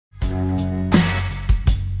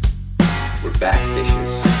for back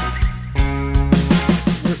fishes.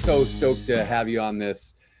 We're so stoked to have you on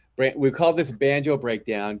this. We call this Banjo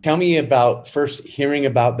Breakdown. Tell me about first hearing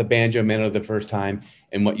about the Banjo Minnow the first time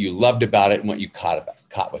and what you loved about it and what you caught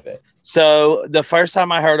with it. So the first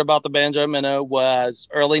time I heard about the Banjo Minnow was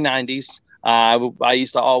early 90s. I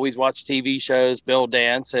used to always watch TV shows, Bill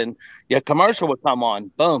Dance, and commercial would come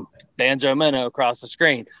on. Boom, Banjo Minnow across the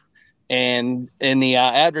screen. And in the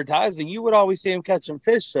advertising, you would always see him catching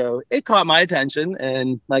fish. So it caught my attention.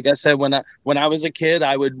 And like I said, when I was a kid,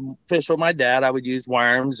 I would fish with my dad. I would use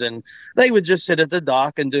worms, and they would just sit at the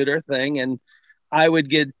dock and do their thing. And I would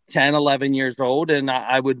get 10, 11 years old, and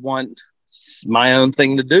I would want my own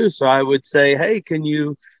thing to do. So I would say, hey, can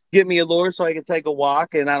you get me a lure so I can take a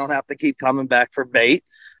walk and I don't have to keep coming back for bait?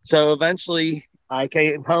 So eventually I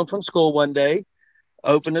came home from school one day,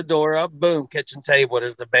 opened the door up, boom, kitchen table,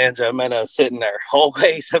 there's the Banjo Minnow sitting there, whole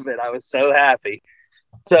case of it. I was so happy.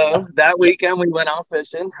 So that weekend we went out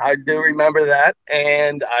fishing. I do remember that.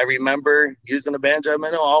 And I remember using a Banjo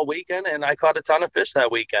Minnow all weekend, and I caught a ton of fish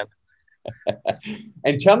that weekend.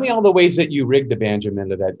 And tell me all the ways that you rigged the Banjo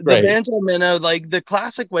Minnow. The Banjo Minnow, like the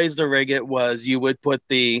classic ways to rig it was you would put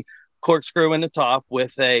the corkscrew in the top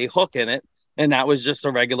with a hook in it, and that was just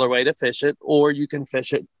a regular way to fish it. Or you can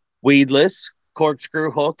fish it weedless,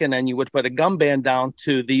 corkscrew hook, and then you would put a gum band down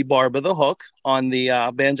to the barb of the hook on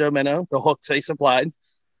the Banjo Minnow, the hooks they supplied.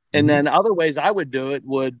 And then other ways I would do it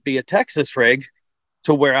would be a Texas rig,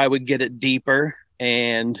 to where I would get it deeper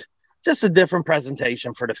and just a different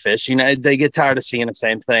presentation for the fish. They get tired of seeing the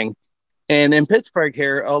same thing. And in Pittsburgh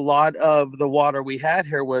here, a lot of the water we had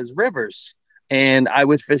here was rivers. And I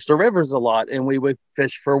would fish the rivers a lot, and we would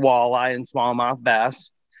fish for walleye and smallmouth bass.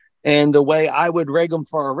 And the way I would rig them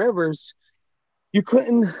for our rivers, you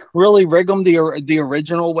couldn't really rig them the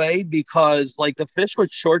original way, because like the fish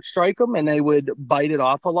would short strike them and they would bite it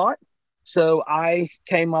off a lot. So I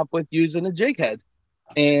came up with using a jig head.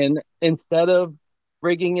 And instead of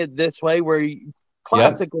rigging it this way, where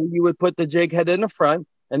classically you would put the jig head in the front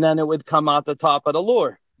and then it would come out the top of the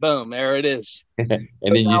lure. Boom, there it is. And then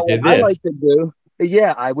you did this. I like to do,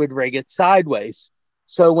 I would rig it sideways.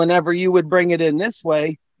 So whenever you would bring it in this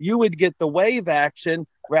way, you would get the wave action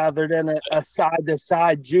rather than a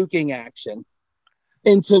side-to-side juking action.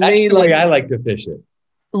 And to me, the way I like to fish it.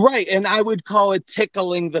 Right, and I would call it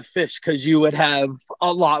tickling the fish, because you would have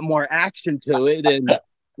a lot more action to it, and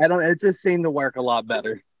it just seemed to work a lot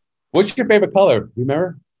better. What's your favorite color?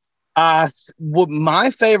 Remember?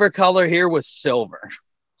 My favorite color here was silver.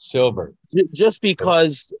 Silver. Just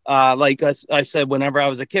because, like I said, whenever I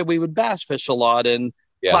was a kid, we would bass fish a lot, and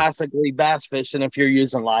classically bass fishing, if you're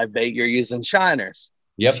using live bait, you're using shiners.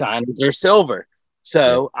 Yep. Shiners are silver.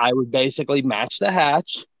 So I would basically match the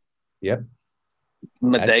hatch. Yep.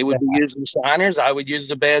 They would be using shiners. I would use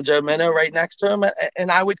the Banjo Minnow right next to them,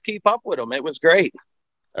 and I would keep up with them. It was great.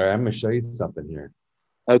 All right, I'm going to show you something here.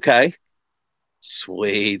 Okay.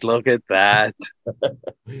 Sweet. Look at that.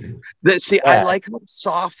 I like how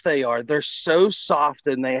soft they are. They're so soft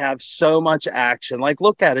and they have so much action. Like,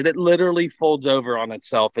 look at it. It literally folds over on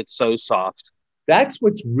itself. It's so soft. That's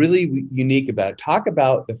what's really unique about it. Talk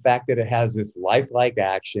about the fact that it has this lifelike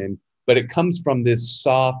action, but it comes from this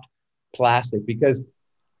soft plastic, because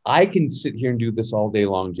I can sit here and do this all day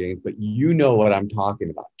long, James, but you know what I'm talking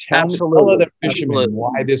about. Tell other fishermen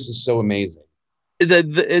why this is so amazing.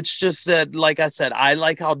 It's just that, like I said, I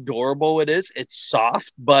like how durable it is. It's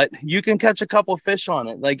soft, but you can catch a couple of fish on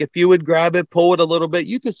it. Like if you would grab it, pull it a little bit,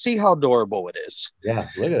 you could see how durable it is. Yeah,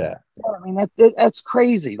 look at that. Yeah, I mean, that's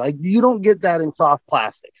crazy. Like you don't get that in soft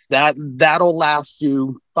plastics. That'll last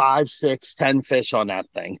you 5, 6, 10 fish on that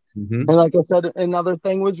thing. And like I said, another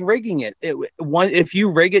thing was rigging it. If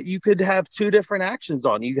you rig it, you could have 2 different actions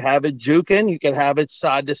on. You could have it juking, you could have it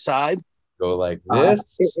side to side. Go like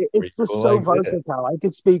this. It's just so versatile. I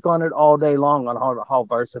could speak on it all day long on how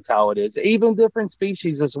versatile it is. Even different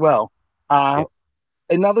species as well.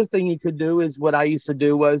 Another thing you could do is what I used to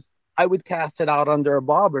do was I would cast it out under a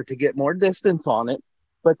bobber to get more distance on it,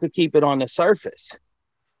 but to keep it on the surface.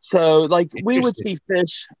 So like we would see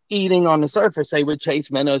fish eating on the surface. They would chase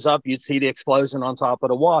minnows up. You'd see the explosion on top of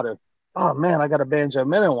the water. Oh man, I got a Banjo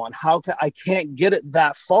Minnow on. I can't get it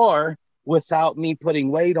that far without me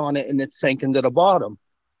putting weight on it and it sinking to the bottom.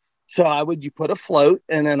 So you put a float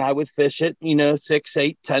and then I would fish it, 6,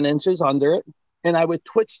 8, 10 inches under it. And I would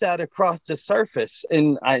twitch that across the surface.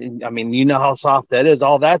 And I mean, you know how soft that is.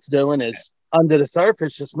 All that's doing is under the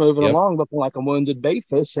surface, just moving along, looking like a wounded bait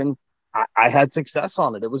fish. And I had success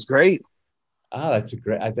on it. It was great. Oh, that's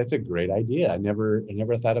a great idea. I never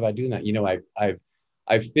thought about doing that.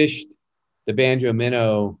 I've fished the Banjo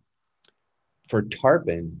Minnow for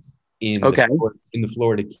tarpon Okay. In the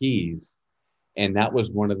Florida Keys. And that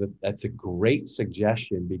was that's a great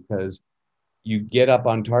suggestion, because you get up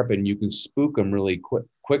on tarpon, you can spook them really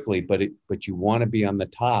quickly, but you want to be on the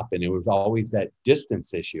top. And it was always that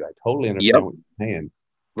distance issue. I totally understand what you're saying.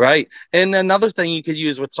 Right. And another thing you could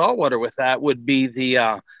use with saltwater with that would be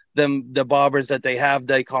the bobbers that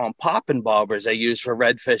they call them popping bobbers they use for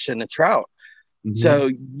redfish and the trout. Mm-hmm. So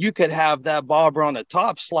you could have that bobber on the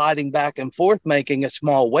top sliding back and forth, making a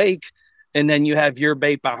small wake, and then you have your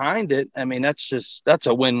bait behind it. I mean, that's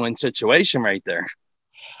a win-win situation right there.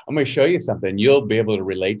 I'm going to show you something. You'll be able to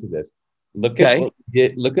relate to this. Look at what we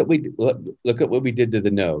did. Look at what we did to the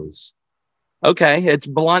nose. Okay, it's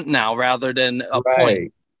blunt now rather than a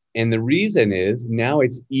point. And the reason is now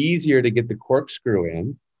it's easier to get the corkscrew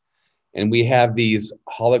in, and we have these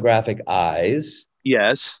holographic eyes.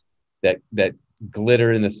 Yes. That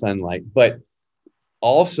glitter in the sunlight, but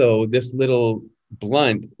also this little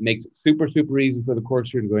blunt makes it super, super easy for the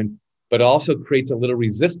corkscrew to go in, but also creates a little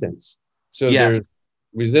resistance. So there's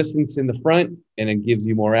resistance in the front, and it gives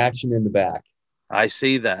you more action in the back. I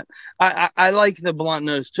see that. I like the blunt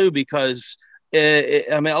nose too, because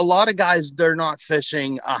I mean, a lot of guys, they're not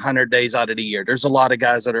fishing 100 days out of the year. There's a lot of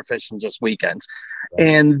guys that are fishing just weekends. Right.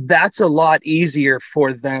 And that's a lot easier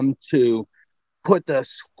for them to put the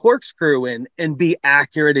corkscrew in and be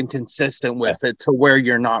accurate and consistent with it, to where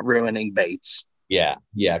you're not ruining baits. Yeah.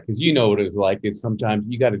 Because you know what it's like. Is sometimes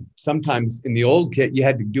in the old kit, you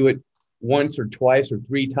had to do it once or twice or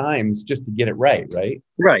three times just to get it right.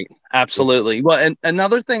 Right. Absolutely. Well, and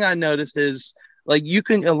another thing I noticed is, like, you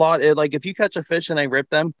can like if you catch a fish and they rip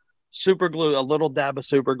them, super glue, a little dab of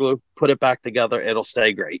super glue, put it back together. It'll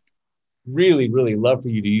stay great. Really, really love for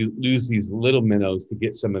you to use these little minnows to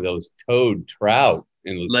get some of those toad trout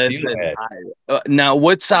and those steelhead. Now,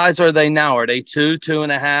 what size are they now? Are they 2,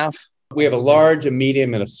 2.5? We have a large, a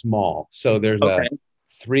medium, and a small. So there's a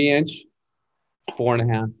 3-inch,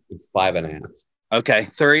 4.5, and 5.5. Okay,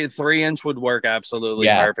 3-inch would work absolutely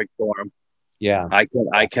perfect for them. Yeah,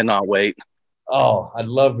 I cannot wait. Oh, I'd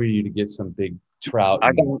love for you to get some big trout.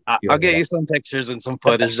 I'll get you some pictures and some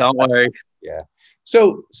footage. Don't worry. Yeah.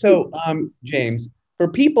 So, James, for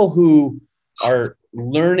people who are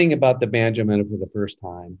learning about the banjo minnow for the first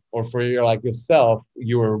time, or for you're like yourself,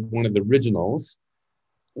 you were one of the originals.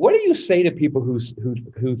 What do you say to people who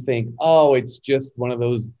think, oh, it's just one of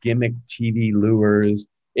those gimmick TV lures?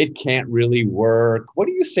 It can't really work. What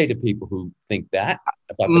do you say to people who think that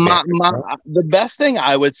about the best thing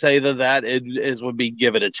I would say to that would be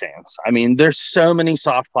give it a chance. I mean, there's so many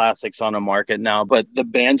soft plastics on the market now, but the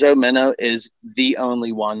Banjo Minnow is the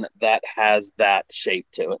only one that has that shape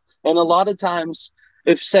to it. And a lot of times,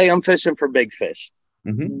 if say I'm fishing for big fish,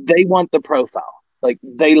 they want the profile. Like,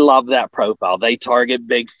 they love that profile. They target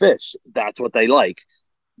big fish. That's what they like.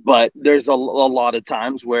 But there's a lot of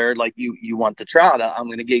times where, like, you want the trout. I'm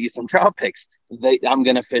going to get you some trout pics. I'm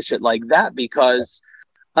going to fish it like that, because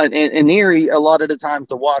in Erie, a lot of the times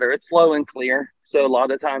the water, it's low and clear. So a lot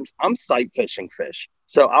of times I'm sight fishing fish.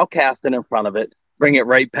 So I'll cast it in front of it, bring it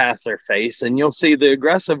right past their face, and you'll see the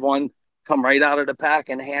aggressive one come right out of the pack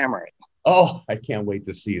and hammer it. Oh, I can't wait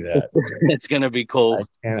to see that. It's going to be cool.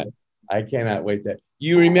 I cannot wait that.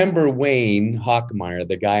 You remember Wayne Hockmeyer,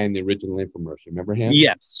 the guy in the original infomercial? Remember him?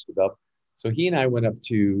 Yes. So he and I went up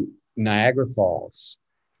to Niagara Falls.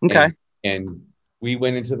 Okay. And we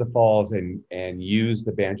went into the falls and used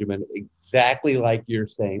the Banjo Minnow exactly like you're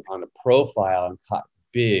saying, on a profile, and caught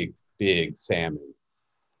big salmon,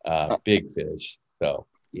 big fish. So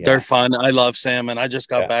yeah. They're fun. I love salmon. I just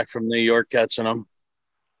got back from New York catching them.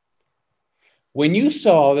 When you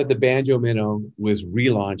saw that the Banjo Minnow was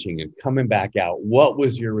relaunching and coming back out, what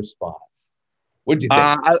was your response? What did you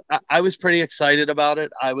think? I was pretty excited about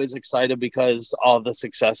it. I was excited because all the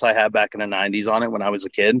success I had back in the 90s on it when I was a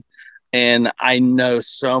kid. And I know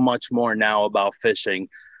so much more now about fishing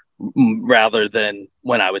rather than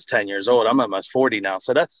when I was 10 years old. I'm almost 40 now.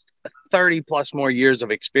 So that's 30 plus more years of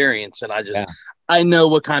experience. And I know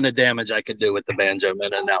what kind of damage I could do with the Banjo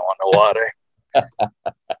Minnow now on the water.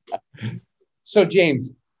 So,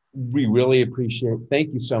 James, we really appreciate it.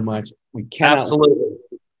 Thank you so much. We cannot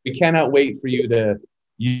wait for you to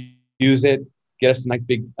use it, get us some nice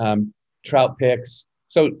big trout picks.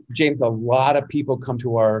 So, James, a lot of people come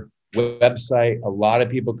to our website. A lot of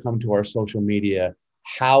people come to our social media.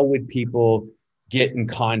 How would people get in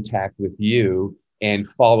contact with you and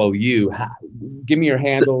follow you? Give me your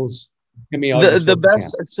handles. Give me all the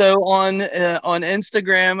best. So on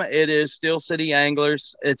Instagram, it is Steel City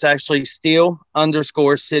Anglers. It's actually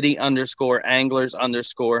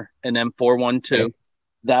Steel_City_Anglers_ and then 412. Okay.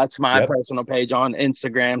 That's my personal page on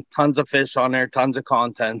Instagram. Tons of fish on there, tons of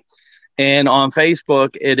content. And on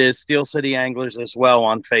Facebook, it is Steel City Anglers as well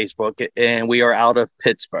on Facebook. And we are out of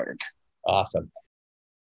Pittsburgh. Awesome.